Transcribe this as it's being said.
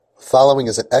following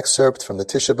is an excerpt from the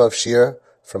Tisha B'Av Shir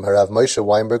from HaRav Moshe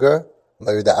Weinberger,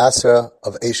 Ma'ir Asra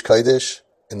of Eish Kodesh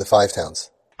in the Five Towns.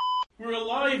 We're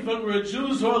alive, but we're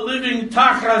Jews who are living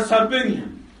tachas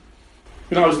habinyan.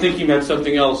 I was thinking about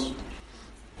something else.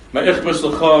 With the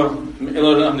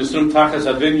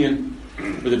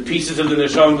pieces of the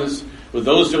neshamas, with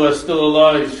those who are still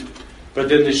alive, but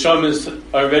the neshamas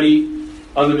are already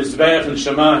on the mizbeach and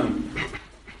shamayim.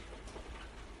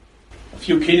 A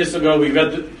few kinas ago, we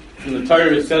read in the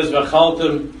Torah, it says,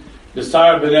 "V'chaltem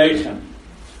b'sar b'neichem."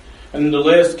 And in the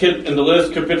last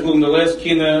kapitel, in the last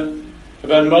kina,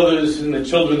 about mothers and their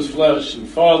children's flesh, and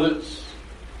fathers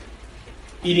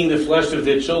eating the flesh of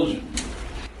their children.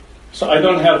 So I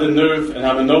don't have the nerve, and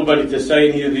I'm a nobody to say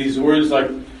any of these words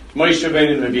like Moshe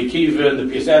Rabbeinu and Rabbi Akiva and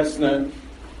the Piasetzna,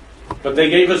 but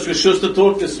they gave us reshus to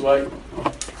talk this way.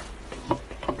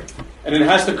 And it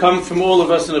has to come from all of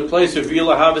us in a place of real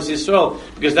Ahavas Yisrael,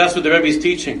 because that's what the Rebbe is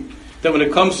teaching. That when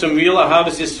it comes from real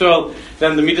Ahavas Yisrael,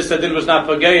 then the Midas Adin was not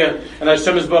Pageya, and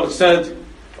Hashem Yisbarach said,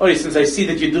 "Oh, since I see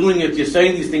that you're doing it, you're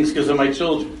saying these things because of my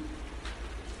children."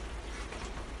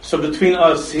 So between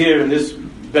us here in this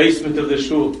basement of the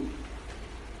shul,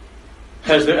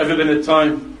 has there ever been a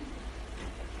time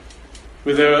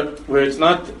where it's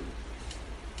not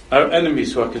our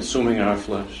enemies who are consuming our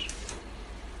flesh?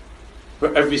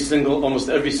 Where almost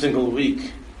every single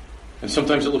week, and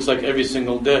sometimes it looks like every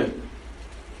single day,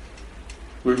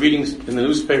 we're reading in the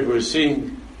newspaper, we're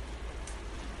seeing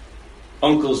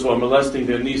uncles who are molesting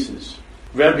their nieces,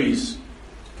 rabbis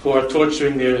who are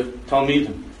torturing their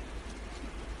talmidim.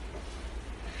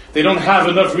 They don't have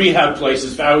enough rehab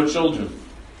places for our children.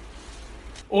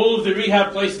 All of the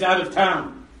rehab places out of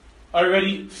town are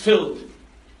already filled.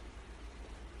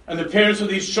 And the parents of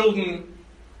these children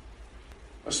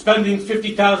are spending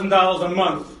 $50,000 a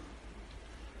month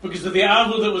because of the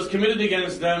avil that was committed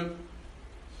against them,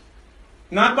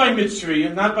 not by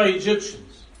Mitzrayim, not by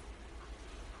Egyptians,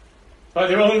 by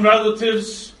their own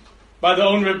relatives, by their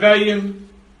own rebellion.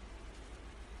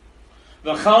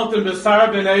 V'chaltem b'sar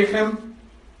b'neichem,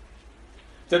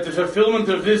 that the fulfillment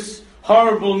of this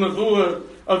horrible nevuah,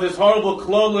 of this horrible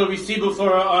klala we see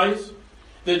before our eyes,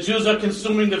 that Jews are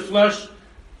consuming the flesh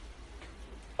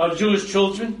of Jewish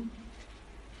children.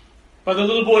 By the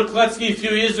little boy Kletsky a few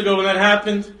years ago when that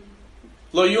happened,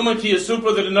 Lo Yumaki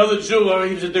Yasupa, that another Jew, or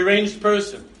he was a deranged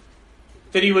person,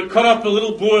 that he would cut up a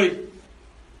little boy.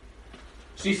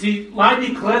 So you see,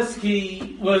 Levi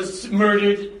Kletsky was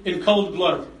murdered in cold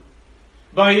blood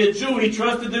by a Jew. He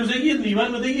trusted there was a Yid, and he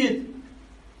went with a Yid.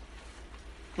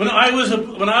 When I was a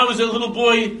little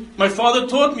boy, my father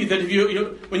taught me that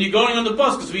when you're going on the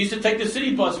bus, because we used to take the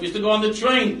city bus, we used to go on the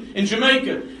train in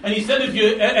Jamaica, and he said, if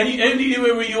you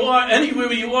anywhere where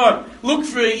you are, look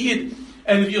for a Yid.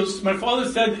 And my father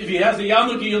said, if he has a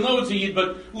Yanuki, you'll know it's a Yid,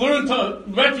 but learn to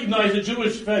recognize a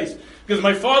Jewish face, because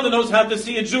my father knows how to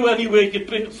see a Jew anywhere. You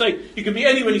could be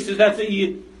anywhere. He says that's a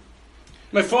Yid.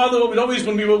 My father would always,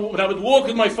 when I would walk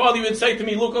with my father, he would say to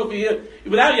me, look over here.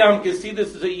 Without yarmulke, see,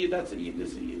 this is a Yid, that's a Yid,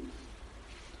 this is a Yid.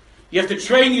 You have to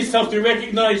train yourself to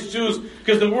recognize Jews,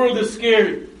 because the world is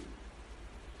scary.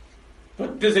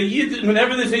 But there's a Yid,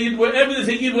 wherever there's a Yid,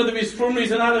 whether he's from or he's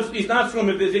not from,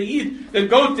 if there's a Yid, then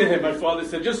go to him, my father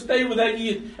said. Just stay with that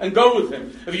Yid and go with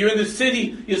him. If you're in the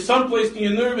city, you're someplace and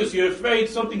you're nervous, you're afraid,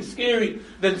 something scary,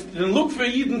 then look for a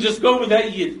Yid and just go with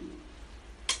that Yid.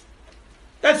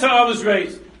 That's how I was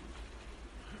raised.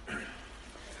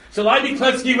 So Levi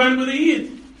Kletsky went with a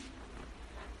Yid.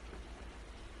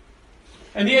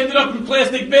 And he ended up in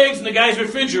plastic bags in the guy's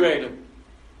refrigerator.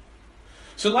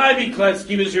 So Levi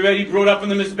Kletsky was already brought up in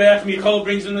the Mizbech. Michal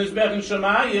brings in the Mizbech and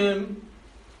Shemayim.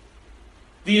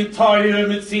 The entire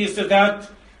mitzvah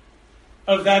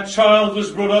of that child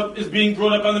is being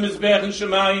brought up on the Mizbech and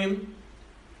Shemayim.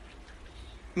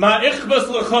 Ma'ichbas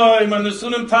l'chayim and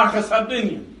nesunim tachas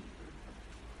habinyan.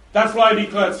 That's Levi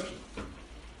Kletsky.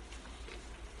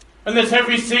 And that's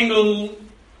every single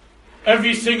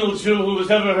Jew who was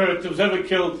ever hurt, who was ever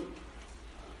killed.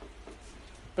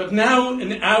 But now,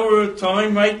 in our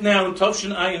time, right now, in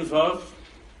Tovshin Ayin Vav,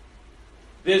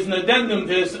 there's an addendum,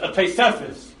 there's a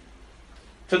Tosefes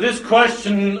to this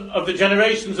question of the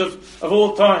generations of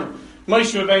all time.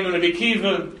 Moshe Rabbeinu and Rabbi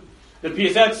Akiva, the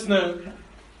Piasetzna,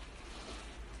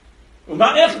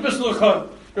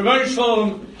 Rabbi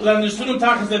Shalom, what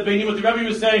the Rebbe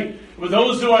was saying, with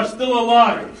those who are still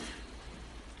alive.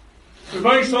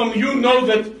 Rabbi Shalom, you know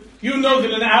that in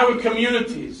our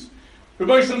communities,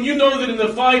 Rabbi Shalom, you know that in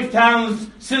the 5 towns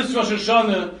since Rosh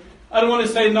Hashanah, I don't want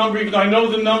to say a number, even though I know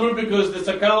the number because the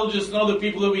psychologists and other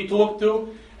people that we talk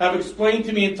to have explained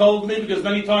to me and told me, because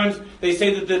many times they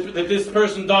say that this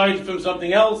person died from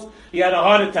something else, he had a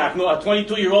heart attack. No, a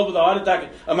 22-year-old with a heart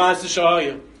attack, a Maaseh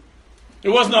Shahaya. It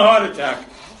wasn't a heart attack.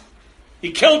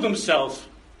 He killed himself.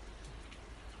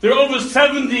 There are over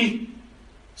 70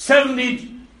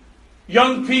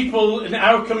 young people in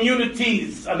our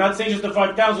communities. I'm not saying just the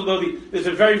 5 towns, although there's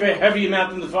a very, very heavy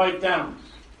amount in the 5 towns,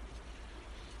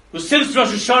 who since Rosh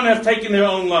Hashanah have taken their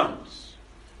own lives.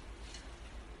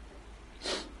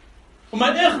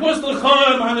 But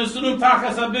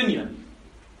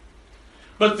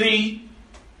the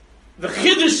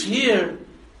chiddush here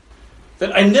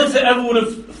that I never ever would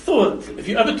have thought, if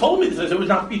you ever told me this, it would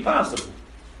not be possible.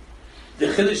 The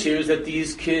chiddush here is that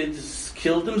these kids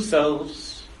killed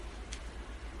themselves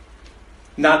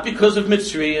not because of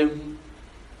Mitzrayim,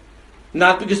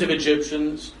 not because of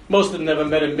Egyptians. Most of them never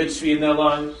met a Mitzri in their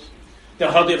lives. They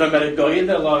hardly ever met a Goy in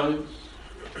their lives.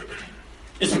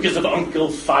 It's because of Uncle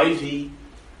Fivey,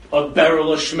 or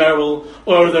Beryl, or Shmerel,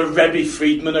 or the Rebbe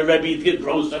Friedman, or Rebbe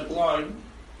Rosa Klein.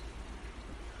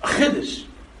 A chiddush.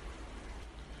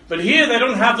 But here they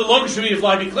don't have the luxury of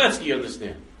Levi Kletzky, you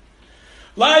understand.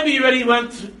 Levi already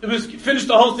finished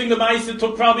the whole thing. The Maisa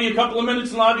took probably a couple of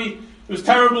minutes, and Levi, it was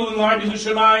terrible in Levi's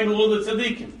Shemayim and all the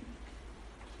tzaddikim.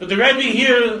 But the Rebbe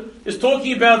here is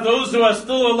talking about those who are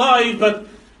still alive, but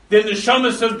their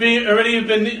neshamas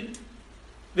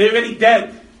they're already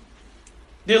dead.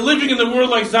 They're living in the world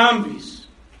like zombies.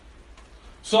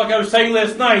 So like I was saying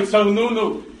last night, it's a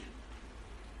drasha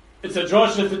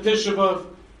for Tisha B'Av,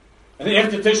 and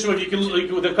after Tisha B'Av you can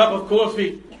with a cup of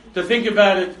coffee to think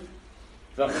about it.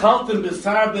 If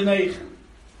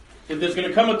there's going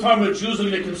to come a time where Jews are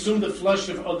going to consume the flesh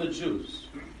of other Jews.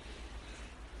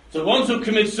 The ones who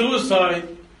commit suicide,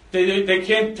 they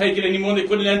can't take it anymore, they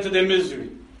couldn't enter their misery.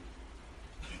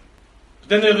 But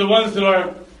then there are the ones that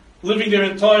are living their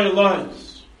entire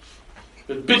lives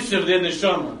with bits of their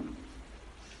neshama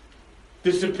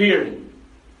disappearing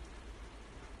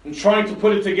and trying to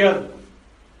put it together.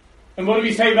 And what do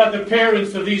we say about the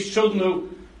parents of these children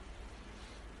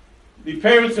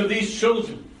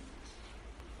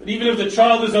But even if the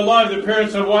child is alive, the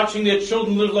parents are watching their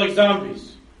children live like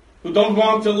zombies, who don't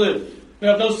want to live, who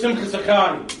have no simcha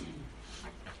sachari,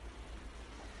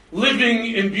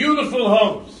 living in beautiful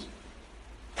homes.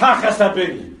 Tachas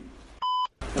habinyan.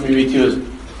 Let me read you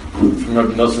from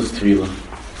Rabbi Noson's Tefillah.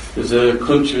 There's a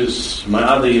kuntres, my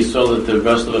other Yisrael that the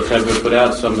rest of the Chevra put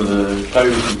out some of the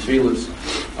Torahs and Tefillahs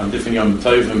on different Yom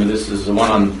Tovim, and this is the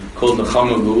one called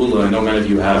Nechama Geula. I know many of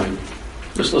you have it.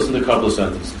 Just listen to a couple of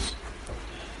sentences.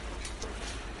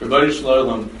 Rebbeinu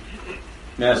Shloim,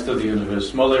 Master of the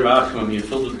Universe, Molei Rachamim, you're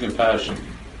filled with compassion.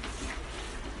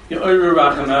 We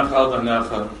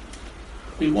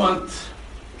want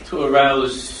to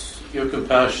arouse your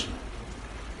compassion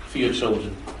for your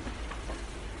children.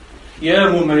 We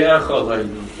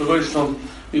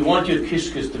want your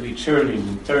kishkas to be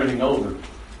turning over,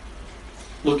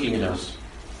 looking at us.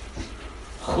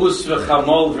 Chus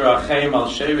v'chamol v'rachem al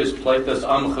shevis pleitas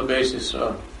amcha beis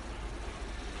Yisrael.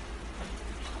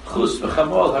 Chus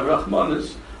v'chamol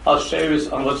harachmanis al shevis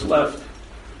on what's left.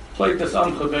 Pleitas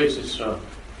amcha beis Yisrael.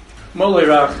 Molei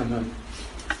rachamim.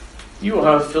 You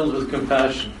are filled with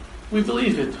compassion. We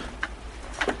believe it.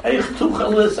 Eich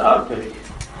tuchel es apek.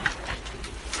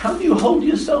 How do you hold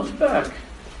yourself back?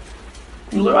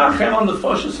 L'rachem on the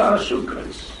foshes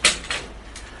ha'ashukos.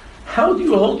 How do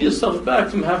you hold yourself back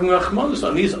from having rachmanos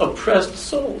on these oppressed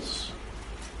souls?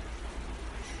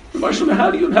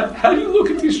 How do you look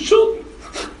at these children?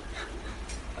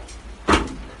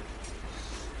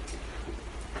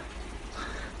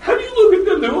 How do you look at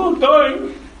them? They're all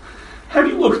dying. How do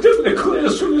you look at them in the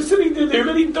classroom? They're sitting there, they're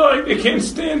already dying, they can't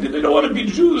stand it, they don't want to be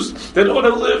Jews, they don't want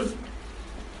to live.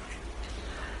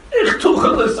 Ich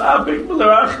tuchel es apik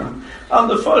b'lerachem on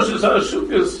the foshes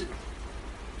ha'ashukas.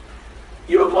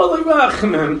 You're molei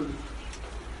rachamim.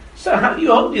 So how do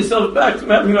you hold yourself back from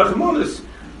having rachmanis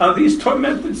on these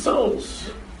tormented souls?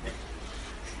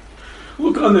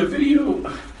 Look on the video.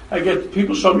 I get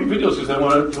people show me videos because they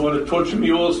want to torture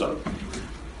me also.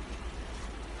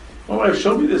 My wife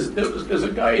showed me this. There's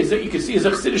a guy. You can see he's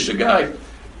a Chassidish guy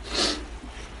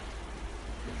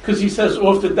because he says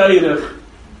off the derech.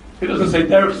 He doesn't say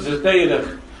derech. He says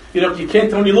derech. You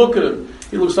can't only look at him.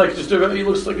 He looks like he's like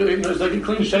a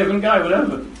clean shaven guy,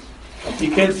 whatever.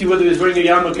 You can't see whether he's wearing a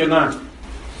yarmulke or not.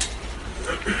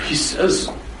 He says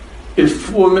in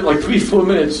 4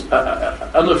 minutes. I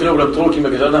don't know if you know what I'm talking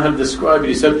about because I don't know how to describe it.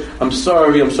 He said, "I'm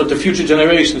sorry. To future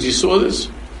generations." You saw this?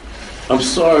 I'm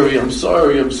sorry. And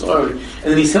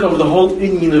then he said over the whole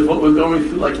Indian of what we're going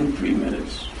through, like in 3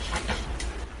 minutes.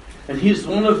 And he's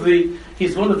one of the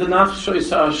nafshoy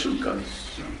sa'ashukas.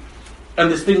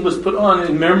 And this thing was put on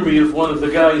in memory of one of the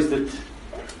guys that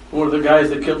One of the guys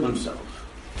that killed himself.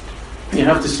 You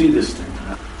have to see this thing.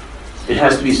 It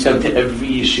has to be sent to every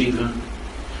yeshiva.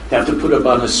 They have to put it up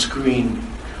on a screen.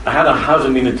 I had a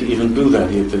minute to even do that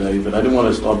here today, but I didn't want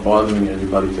to start bothering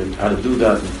everybody to how to do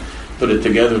that and put it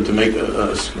together and to make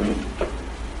a screen.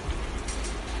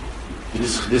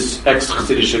 This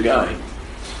ex-Chassidish guy,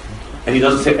 and he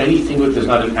doesn't say anything with there's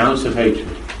not an ounce of hatred.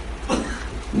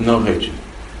 No hatred.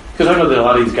 Because I know that a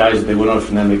lot of these guys, they went off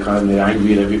and then they're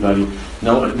angry at everybody.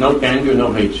 No anger,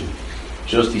 no hatred.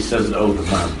 Just he says it over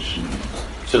mamish.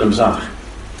 Zedem zach.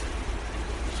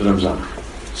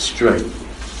 Straight.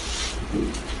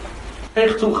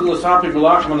 Echt toegelas heb ik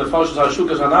belach van de falsche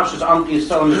zashukas aan afshes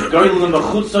anti-Israel met geudel en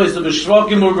begoedzeis de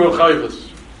beschwaking over geives.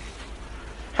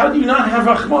 How do you not have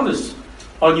rachmanis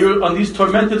on these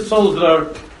tormented souls they're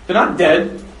not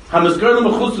dead? Hamas geudel and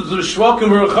begoedzeis de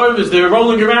beschwaking over geives. They're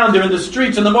rolling around. They're in the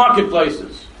streets and the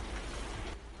marketplaces.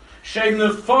 Shem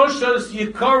nefashas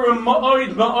yikarim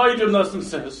ma'oid Nasim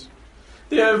says.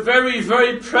 They are very,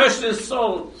 very precious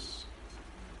souls.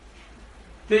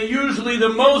 They're usually the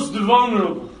most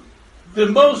vulnerable, the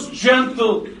most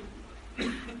gentle,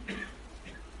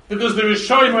 because the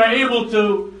Rishonim are able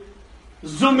to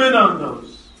zoom in on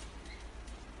those.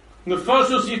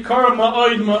 Nefashos yikar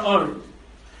ma'od.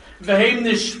 V'heim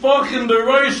nishpochim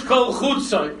b'roish kol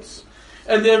chutzos.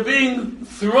 And they're being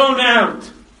thrown out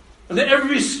on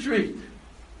every street.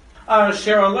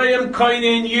 Asher aleim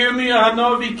koinin Yirmiyah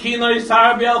hanovi kinais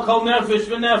harbi al kol nefesh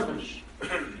v'nefesh.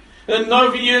 And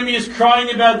Novi Yirmiyah is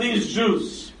crying about these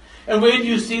Jews. And where do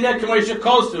you see that?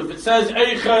 If it says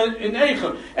Eicha in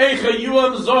Eicha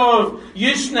Yuam Zov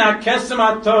Yishna Kesem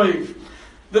Atoiv.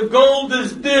 The gold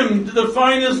is dimmed, the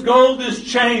finest gold is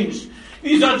changed.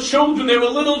 These are children, they were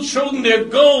little children, they're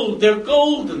gold, they're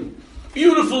golden.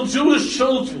 Beautiful Jewish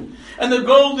children. And the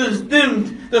gold is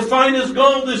dimmed, the finest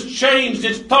gold is changed,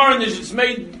 it's tarnished, it's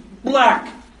made black.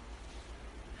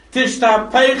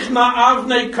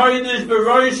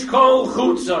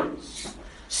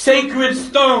 Sacred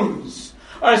stones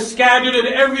are scattered at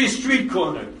every street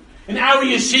corner, in our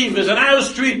yeshivas, and our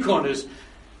street corners.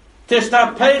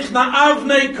 B'nei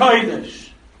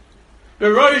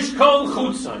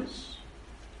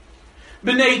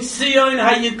Tzion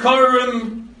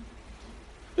hayikarim,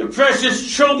 the precious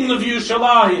children of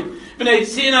Yerushalayim. B'nei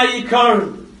Tzion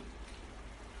hayikarim,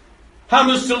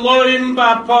 hamusuloim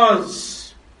ba'paz,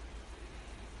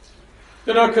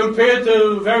 that are compared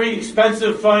to very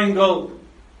expensive fine gold.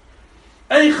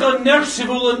 How are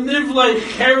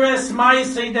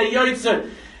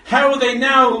they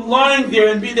now lying there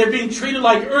and they're being treated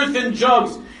like earthen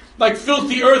jugs, like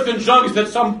filthy earthen jugs that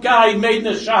some guy made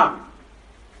in a shop?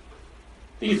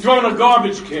 He throw in a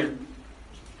garbage can.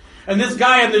 And this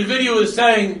guy in the video is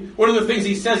saying, one of the things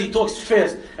he says, he talks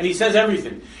fast, and he says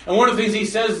everything. And one of the things he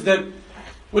says is that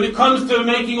when it comes to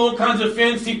making all kinds of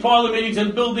fancy parlor meetings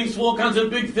and buildings for all kinds of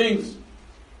big things,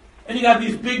 and you got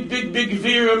these big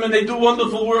virum, and they do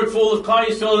wonderful work for all of Klal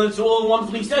Yisrael, and it's all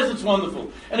wonderful. He says it's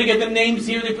wonderful. And they get the names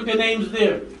here, they put their names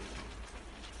there.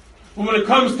 But when it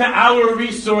comes to our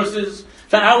resources,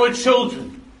 for our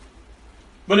children,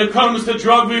 when it comes to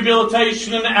drug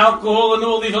rehabilitation and alcohol and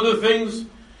all these other things,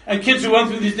 and kids who went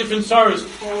through these different sorrows,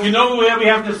 you know where we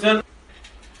have to send?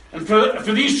 And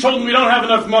for these children, we don't have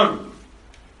enough money.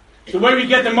 The way we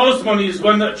get the most money is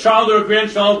when the child or a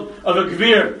grandchild of a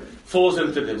gvir falls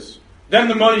into this. Then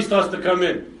the money starts to come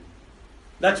in.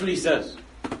 That's what he says.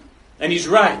 And he's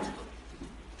right.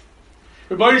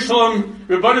 Rebbeinu Shalom,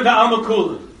 Rebbeinu Da'alma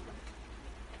Kula,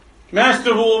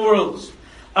 Master of all worlds,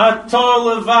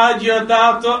 Atol Levad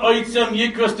Yadata Oitzem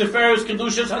Yikras Teferes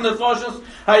Kedushas Hanefashas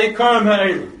Hayikarim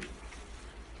Ha'elim.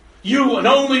 You and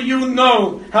only you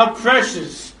know how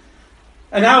precious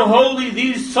and how holy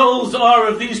these souls are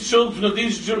of these children, of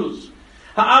these Jews.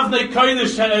 Ha'avnei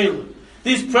Kodesh Ha'elim.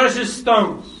 These precious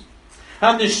stones.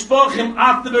 And the shpochim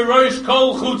at the beroish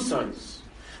kol chutzos,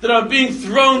 that are being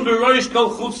thrown beroish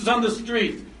kol chutzos on the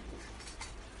street.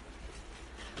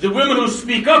 The women who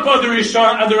speak up are the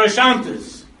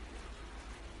Rashantas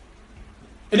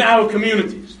in our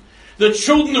communities. The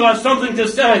children who have something to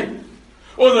say.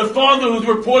 Or the father who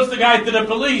reports the guy to the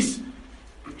police.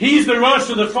 He's the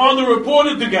Russia. The father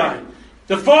reported the guy.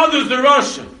 The father's the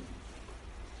Russia.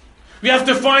 We have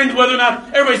to find whether or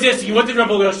not, everybody's asking you, what did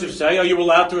Rabbi Yosef say? Are you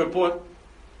allowed to report?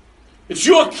 It's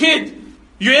your kid.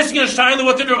 You're asking a shayla,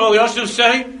 what did Rabbi Yosef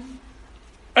say?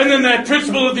 And then the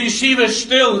principal of the yeshiva is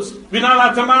still, we're not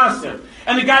allowed to master.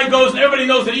 And the guy goes, and everybody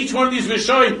knows that each one of these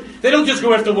Rishonim, they don't just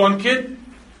go after one kid.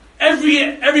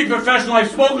 Every professional,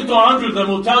 I've spoken to 100 of them,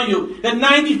 will tell you that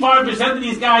 95% of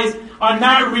these guys are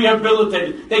not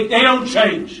rehabilitated. They don't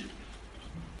change.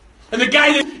 And the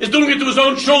guy that is doing it to his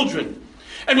own children.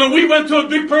 And when we went to a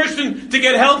big person to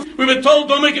get help, we were told,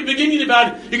 don't make a big union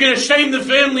about it. You're going to shame the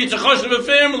family. It's a choshev of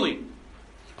family.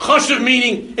 Choshev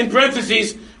meaning, in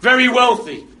parentheses, very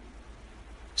wealthy.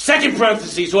 Second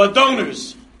parentheses, who are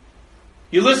donors.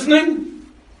 You listening?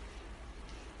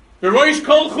 V'roish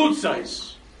kol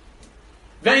chutzais.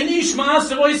 Ve'inish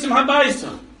ma'aseh oisim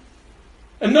habaysa.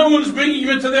 And no one's bringing you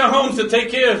into their homes to take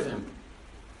care of them.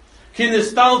 Because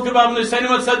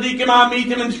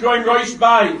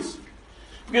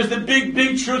the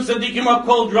big truths tzaddikim are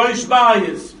called Rosh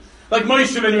Bayis. Like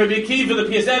Moshe and Rabbi Akiva, the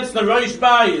Piasetzna, the Rosh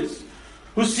Bayis,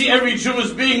 who see every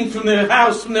Jewish being from their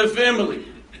house, from their family.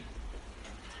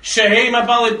 Shehem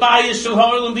abalit Bayis shel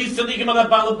ha'olam, these tzaddikim are the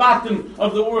balabatim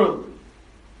of the world.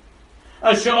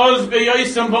 Asher oz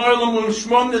be'yosem ba'olam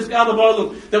u'mshmom nizgad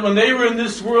ba'olam, that when they were in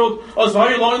this world, oz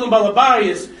ha'olam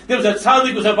balabayis, there was a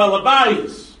tzaddik who was a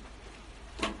balabayis.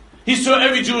 He saw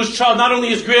every Jewish child, not only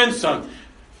his grandson.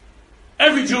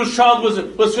 Every Jewish child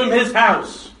was from his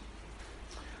house.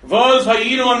 V'oz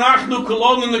ha'yinu anachnu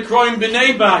kolon l'kroim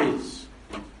b'nei bayis.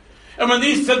 And when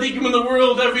these tzaddikim in the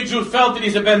world, every Jew felt that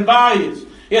he's a ben bayis.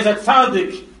 He has a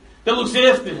tzaddik that looks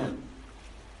after him.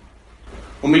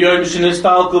 But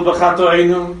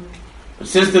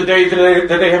since the day that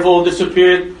they have all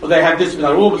disappeared, or they have disappeared,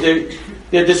 not all, but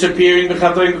they're disappearing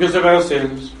because of our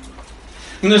sins.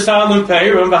 And the Salam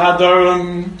Peiram,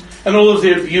 Bahadarim, and all of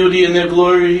their beauty and their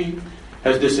glory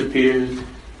has disappeared.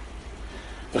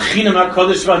 The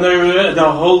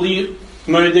holy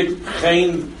Murdik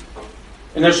Chain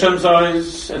in Hashem's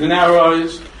eyes and in our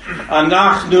eyes,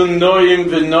 Anachnu Noyim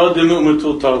V'Nodim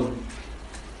U'Metul Tovim.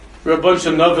 We're a bunch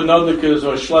of Novinodnikas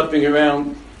are schlepping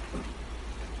around.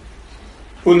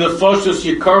 U'Nefoshus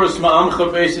Yikaros Ma'amcha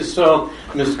Beis Yisrael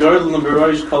Misgardel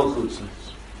N'Beroish Kol Chutzos.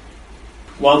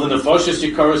 While the Nefoshus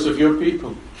Yikaros of your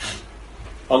people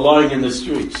are lying in the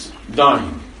streets,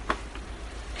 dying.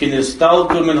 Because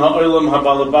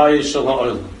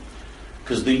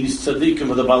these tzaddikim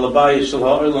of the balabayis shel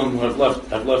ha'olam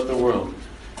have left the world.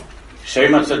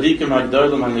 Shema tzaddikim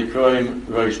ha'gdolim ha'nikroim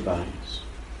rosh bayis.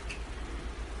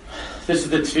 This is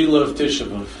the tefillah of Tisha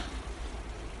B'Av.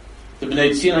 The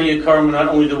Bnei Tzina Yikarim are not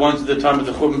only the ones at the time of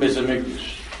the Churban Beis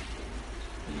HaMikdash.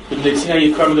 The Bnei Tzina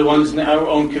Yikarim are the ones in our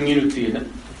own community,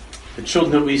 and the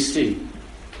children that we see.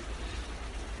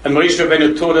 And Moshe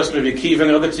Rabbeinu taught us, Rabbi Akiva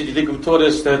and other tzaddikim taught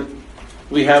us that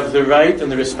we have the right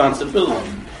and the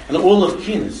responsibility. And all of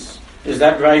Kinas is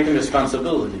that right and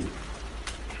responsibility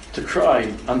to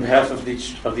cry on behalf of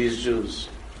these Jews,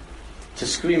 to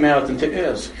scream out and to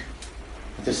ask,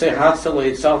 and to say,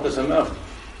 Hatzaleh Yitzaltas Amach.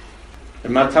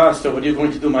 And Matasta, what are you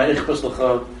going to do? My Ichbas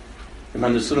L'cha, and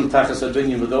Manusurim Tachas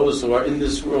Advinyim, with those who are in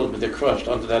this world, but they're crushed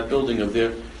onto that building of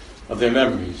their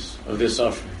memories, of their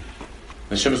suffering.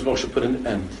 And Hashem Moshe put an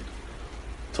end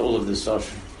to all of this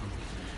suffering.